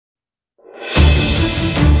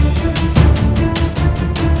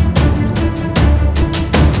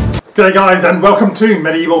G'day guys, and welcome to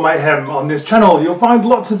Medieval Mayhem. On this channel you'll find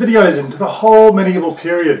lots of videos into the whole medieval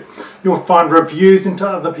period. You'll find reviews into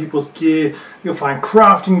other people's gear, you'll find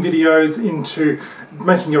crafting videos into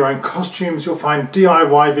making your own costumes, you'll find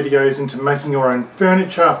DIY videos into making your own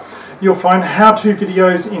furniture, you'll find how-to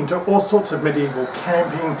videos into all sorts of medieval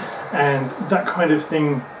camping and that kind of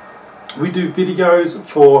thing. We do videos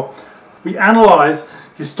we analyse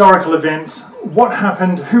historical events, what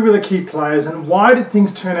happened, who were the key players, and why did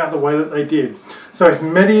things turn out the way that they did. So if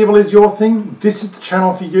medieval is your thing, this is the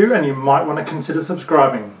channel for you, and you might want to consider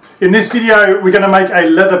subscribing. In this video we're going to make a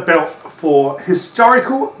leather belt for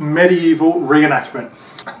historical medieval reenactment.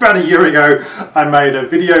 About a year ago I made a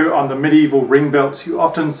video on the medieval ring belts you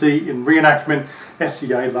often see in reenactment,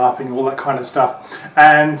 SCA, LARPing, all that kind of stuff,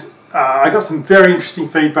 and I got some very interesting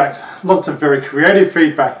feedback, lots of very creative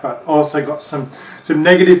feedback, but also got some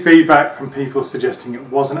negative feedback from people suggesting it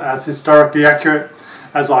wasn't as historically accurate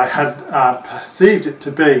as I had perceived it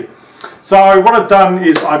to be. So what I've done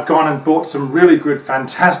is I've gone and bought some really good,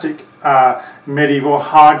 fantastic medieval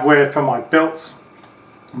hardware for my belts.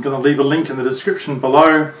 I'm going to leave a link in the description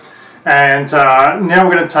below. And now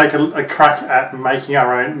we're going to take a crack at making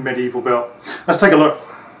our own medieval belt. Let's take a look.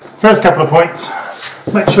 First couple of points.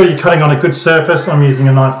 Make sure you're cutting on a good surface. I'm using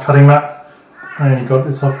a nice cutting mat. I only got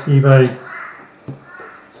this off eBay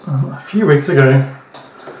a few weeks ago.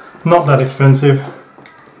 Not that expensive.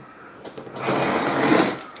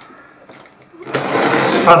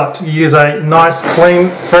 I like to use a nice, clean,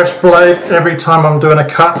 fresh blade every time I'm doing a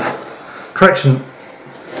cut. Correction.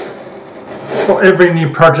 For every new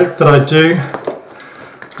project that I do,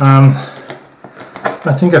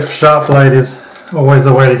 I think a sharp blade is always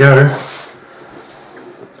the way to go.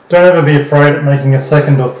 Don't ever be afraid of making a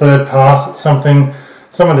second or third pass at something.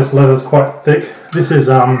 Some of this leather is quite thick. This is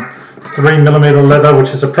 3mm leather, which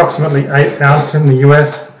is approximately 8 ounce in the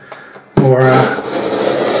US, or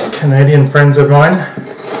Canadian friends of mine.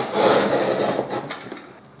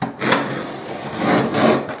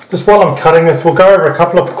 Just while I'm cutting this, we'll go over a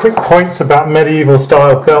couple of quick points about medieval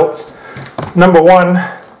style belts. Number one,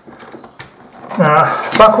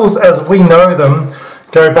 buckles as we know them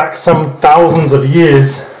go back some thousands of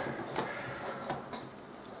years.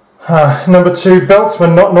 Number two, belts were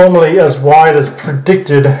not normally as wide as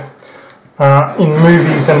predicted in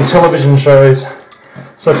movies and television shows.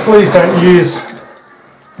 So please don't use,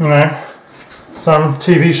 some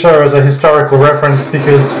TV show as a historical reference,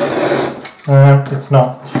 because it's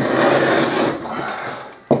not.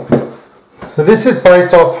 So this is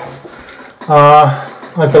based off,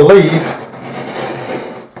 I believe,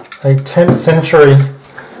 a 10th century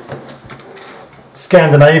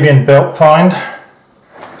Scandinavian belt find.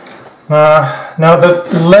 Now the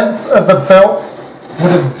length of the belt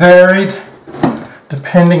would have varied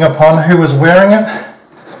depending upon who was wearing it,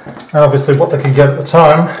 and obviously what they could get at the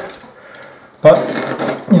time. But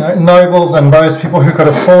nobles and those people who could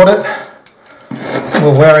afford it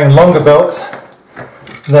were wearing longer belts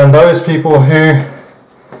than those people who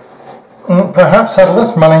perhaps had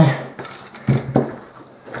less money.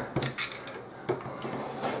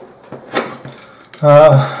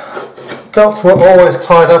 Belts were always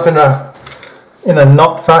tied up in a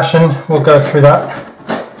knot fashion. We'll go through that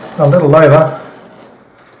a little later.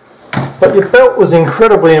 But your belt was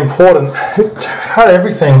incredibly important. It had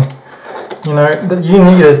everything, that you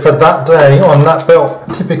needed for that day on that belt.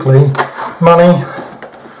 Typically, money,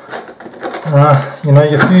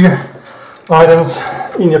 your few items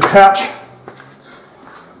in your pouch.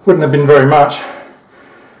 Wouldn't have been very much.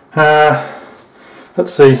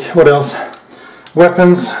 Let's see, what else?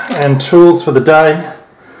 Weapons and tools for the day,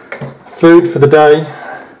 food for the day.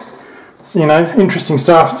 So, interesting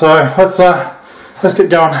stuff. So let's get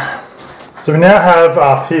going. So we now have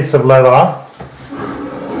our piece of leather.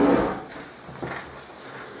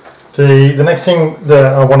 The next thing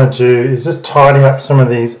that I want to do is just tidy up some of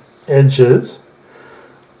these edges,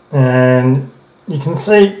 and you can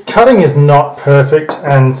see cutting is not perfect,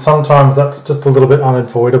 and sometimes that's just a little bit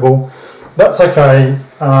unavoidable. That's okay.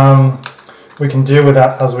 We can deal with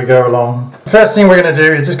that as we go along. First thing we're going to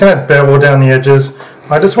do is just going to bevel down the edges.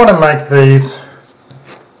 I just want to make these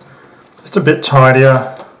just a bit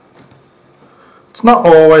tidier. It's not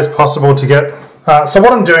always possible to get. So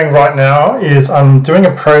what I'm doing right now is I'm doing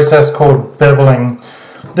a process called beveling.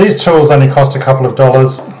 These tools only cost a couple of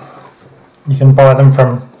dollars. You can buy them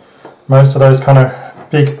from most of those kind of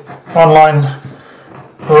big online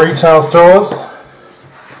retail stores.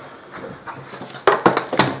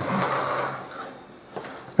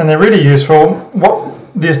 And they're really useful. What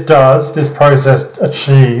this process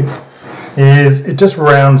achieves, is it just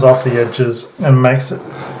rounds off the edges and makes it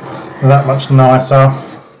that much nicer.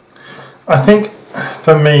 I think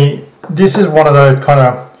for me, this is one of those kind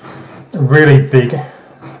of really big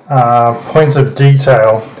points of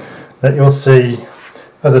detail that you'll see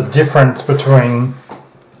as a difference between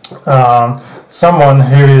someone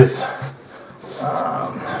who is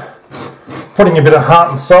putting a bit of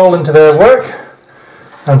heart and soul into their work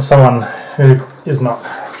and someone who is not.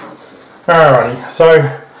 Alrighty, so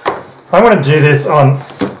I'm going to do this on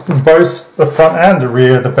both the front and the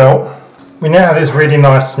rear of the belt. We now have this really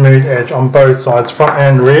nice smooth edge on both sides, front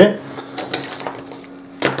and rear.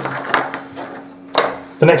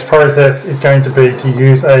 The next process is going to be to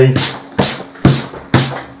use a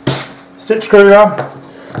stitch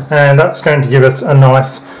groover, and that's going to give us a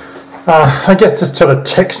nice, I guess, just sort of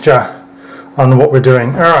texture on what we're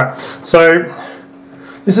doing. Alright, so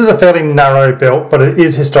this is a fairly narrow belt, but it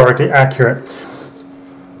is historically accurate.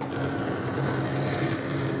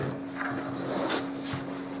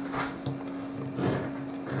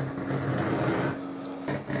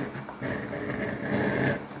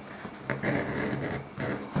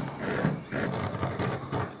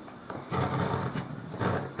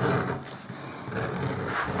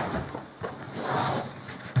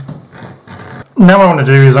 Now what I want to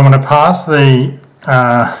do is I'm going to pass the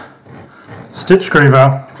stitch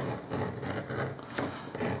groover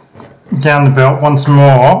down the belt once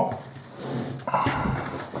more,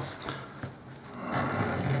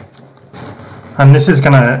 and this is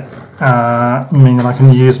going to mean that I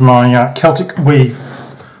can use my Celtic weave,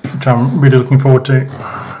 which I'm really looking forward to.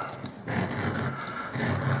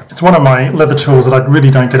 It's one of my leather tools that I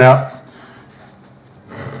really don't get out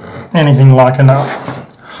anything like enough.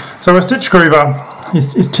 So a stitch groover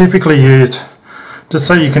is typically used just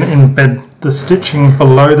so you can embed the stitching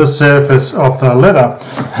below the surface of the leather.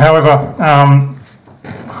 However,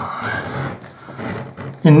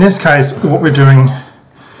 in this case, what we're doing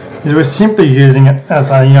is we're simply using it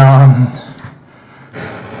as a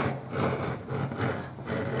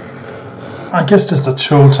I guess just a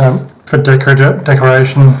tool for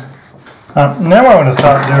decoration. Now what I want to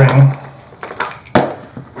start doing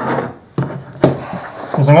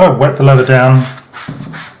is I'm going to wet the leather down.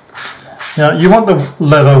 Now you want the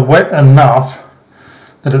leather wet enough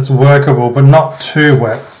that it's workable, but not too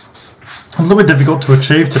wet. A little bit difficult to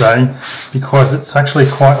achieve today because it's actually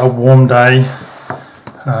quite a warm day.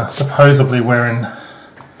 Supposedly we're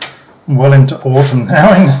well into autumn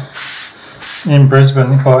now in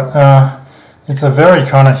Brisbane, but it's a very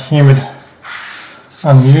kind of humid,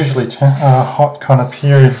 unusually hot kind of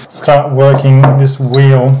period. Start working this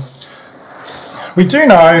wheel. We do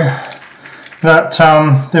know that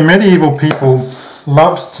the medieval people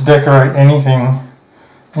loved to decorate anything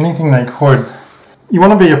they could. You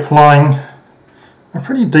want to be applying a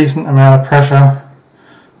pretty decent amount of pressure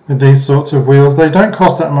with these sorts of wheels. They don't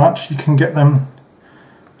cost that much. You can get them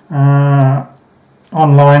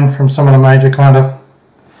online from some of the major kind of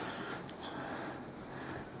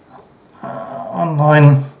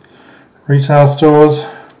online retail stores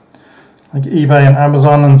like eBay and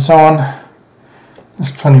Amazon and so on.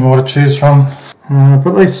 There's plenty more to choose from,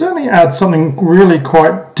 but they certainly add something really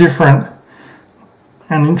quite different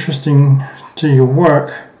and interesting to your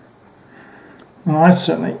work, and I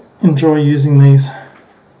certainly enjoy using these.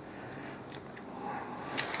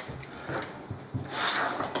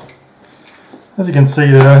 As you can see,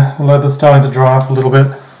 the leather's starting to dry off a little bit.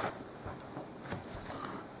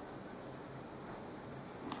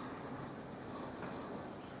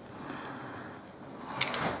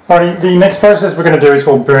 Alrighty, the next process we're going to do is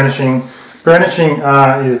called burnishing. Burnishing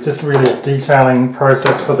is just really a detailing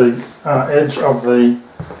process for the edge of the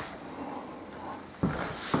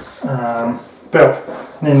belt,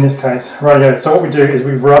 in this case. Rightio, so what we do is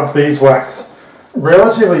we rub beeswax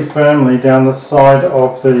relatively firmly down the side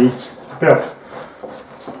of the belt.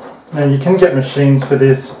 Now you can get machines for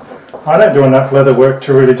this. I don't do enough leather work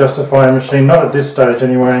to really justify a machine, not at this stage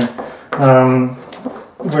anyway.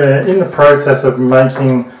 We're in the process of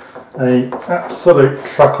making an absolute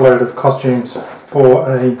truckload of costumes for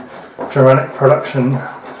a dramatic production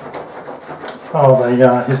of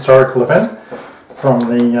a historical event from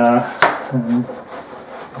the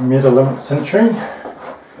mid-11th century,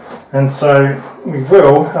 and so we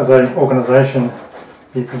will, as an organisation,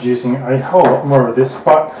 be producing a whole lot more of this,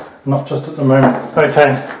 but not just at the moment.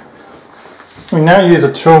 Okay, we now use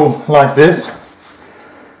a tool like this,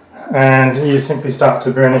 and you simply start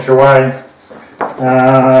to burnish away.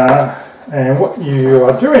 And what you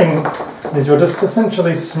are doing is you're just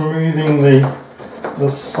essentially smoothing the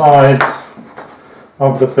sides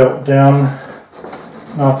of the belt down.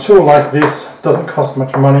 Now, a tool like this doesn't cost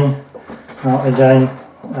much money. Again,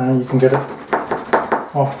 you can get it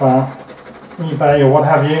off eBay or what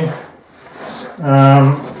have you.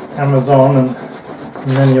 Amazon and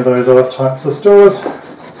many of those other types of stores.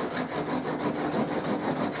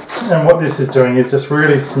 And what this is doing is just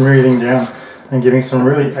really smoothing down and giving some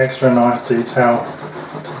really extra nice detail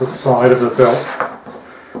to the side of the belt.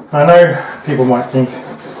 I know people might think,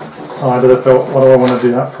 side of the belt, what do I want to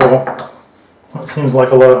do that for? It seems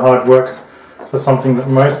like a lot of hard work for something that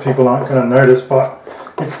most people aren't going to notice, but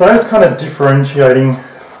it's those kind of differentiating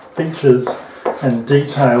features and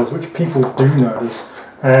details which people do notice,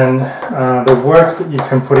 and the work that you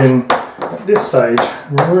can put in at this stage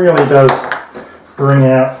really does bring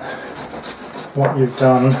out what you've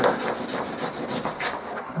done,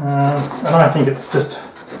 and I think it's just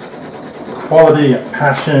quality and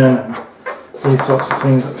passion and these sorts of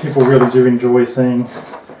things that people really do enjoy seeing.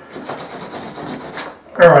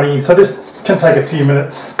 Alrighty, so this can take a few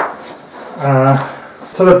minutes.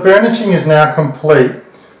 So the burnishing is now complete.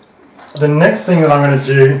 The next thing that I'm going to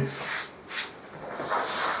do,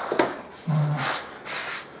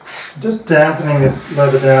 just dampening this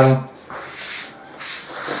leather down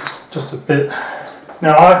just a bit.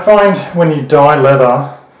 Now I find when you dye leather,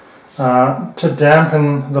 to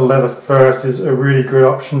dampen the leather first is a really good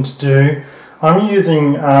option to do. I'm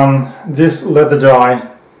using this leather dye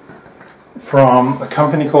from a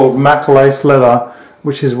company called Mac Lace Leather,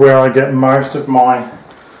 which is where I get most of my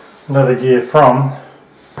leather gear from.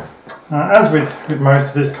 As with most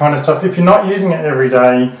of this kind of stuff, if you're not using it every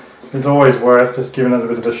day, it's always worth just giving it a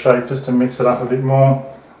bit of a shake just to mix it up a bit more.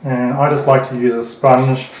 And I just like to use a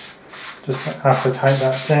sponge just to applicate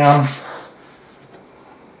that down.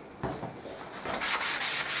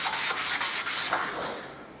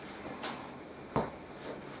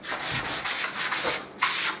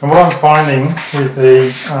 And what I'm finding with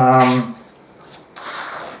the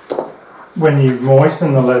when you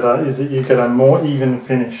moisten the leather is that you get a more even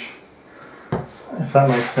finish, if that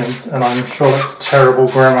makes sense. And I'm sure that's terrible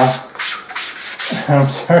grammar.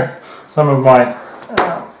 So some of my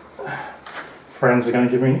friends are going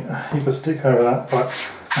to give me a heap of stick over that, but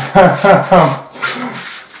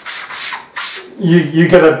you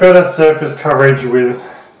get a better surface coverage with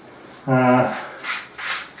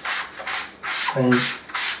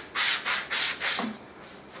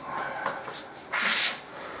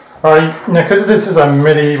Alright, now because this is a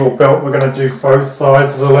medieval belt, we're going to do both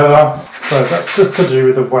sides of the leather. So that's just to do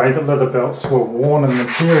with the way that leather belts were worn in the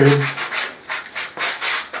period.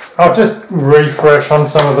 I'll just refresh on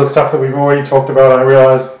some of the stuff that we've already talked about, I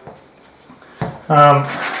realise.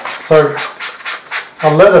 So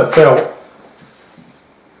a leather belt,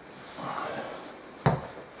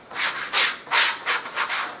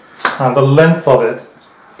 the length of it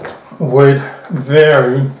would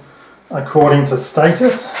vary according to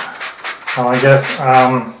status. I guess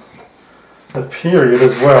the period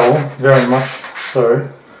as well, very much so,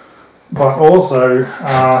 but also you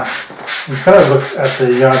kind of look at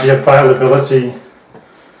the availability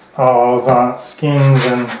of skins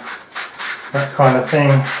and that kind of thing.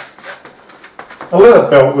 A leather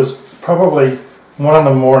belt was probably one of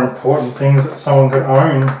the more important things that someone could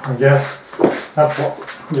own, I guess. That's what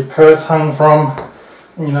your purse hung from,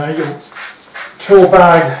 you know, your tool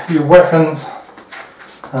bag, your weapons,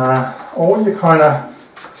 all your kind of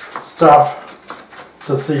stuff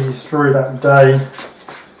to see you through that day,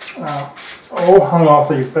 all hung off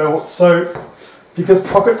your belt. So because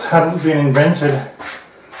pockets hadn't been invented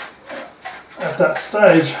at that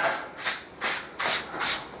stage,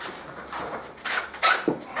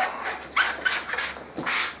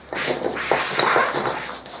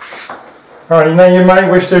 alright, now you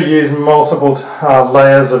may wish to use multiple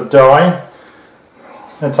layers of dye.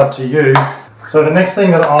 It's up to you. So the next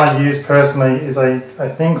thing that I use personally is a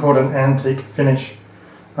thing called an antique finish.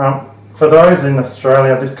 For those in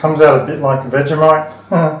Australia, this comes out a bit like Vegemite.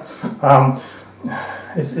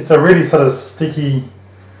 It's a really sort of sticky,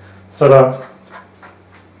 sort of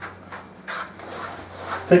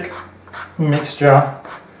thick mixture.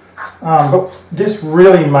 But this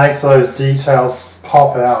really makes those details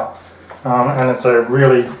pop out. And it's a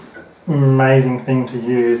really amazing thing to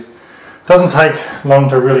use. Doesn't take long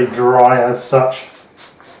to really dry as such.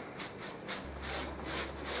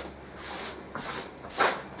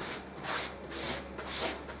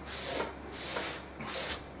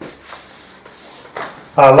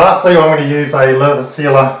 Lastly, I'm going to use a leather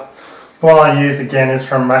sealer. What I use again is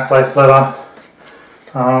from Mac Lace Leather.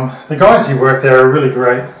 The guys who work there are really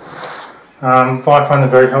great. I find them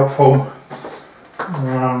very helpful.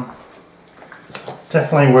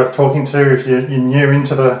 Definitely worth talking to if you're new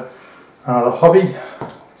into the hobby.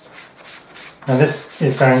 And this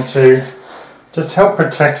is going to just help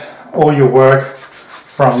protect all your work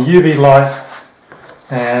from UV light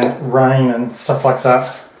and rain and stuff like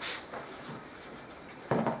that.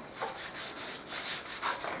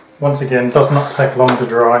 Once again, does not take long to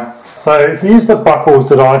dry. So here's the buckles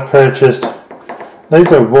that I've purchased.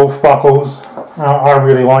 These are wolf buckles. I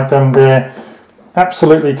really like them. They're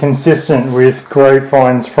absolutely consistent with grave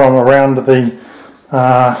finds from around the,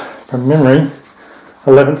 from memory,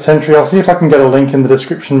 11th century. I'll see if I can get a link in the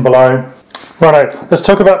description below. Righto, let's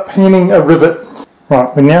talk about pinning a rivet.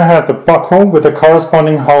 Right, we now have the buckle with the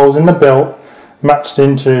corresponding holes in the belt matched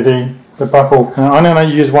into the buckle. I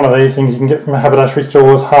only use one of these things you can get from haberdashery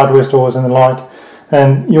stores, hardware stores and the like.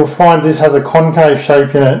 And you'll find this has a concave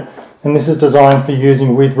shape in it, and this is designed for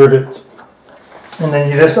using with rivets. And then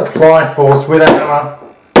you just apply force with a hammer,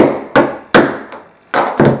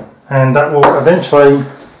 and that will eventually...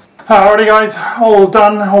 Alrighty guys, all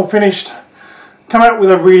done, all finished. Come out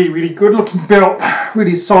with a really good looking belt,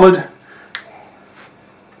 really solid.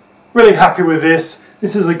 Really happy with this.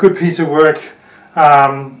 This is a good piece of work.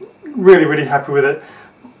 Really happy with it.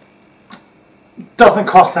 Doesn't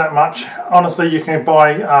cost that much. Honestly, you can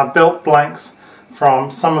buy belt blanks from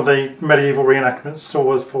some of the medieval reenactment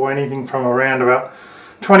stores for anything from around about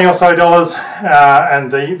 $20 or so,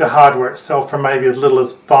 and the hardware itself from maybe as little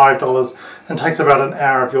as $5, and takes about an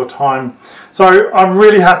hour of your time. So I'm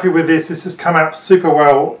really happy with this. This has come out super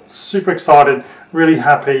well, super excited, really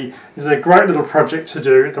happy. It's a great little project to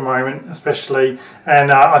do at the moment especially,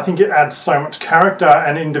 and I think it adds so much character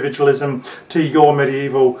and individualism to your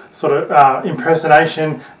medieval sort of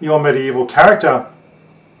impersonation, your medieval character.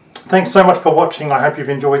 Thanks so much for watching. I hope you've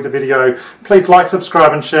enjoyed the video. Please like,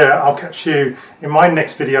 subscribe and share. I'll catch you in my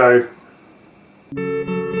next video.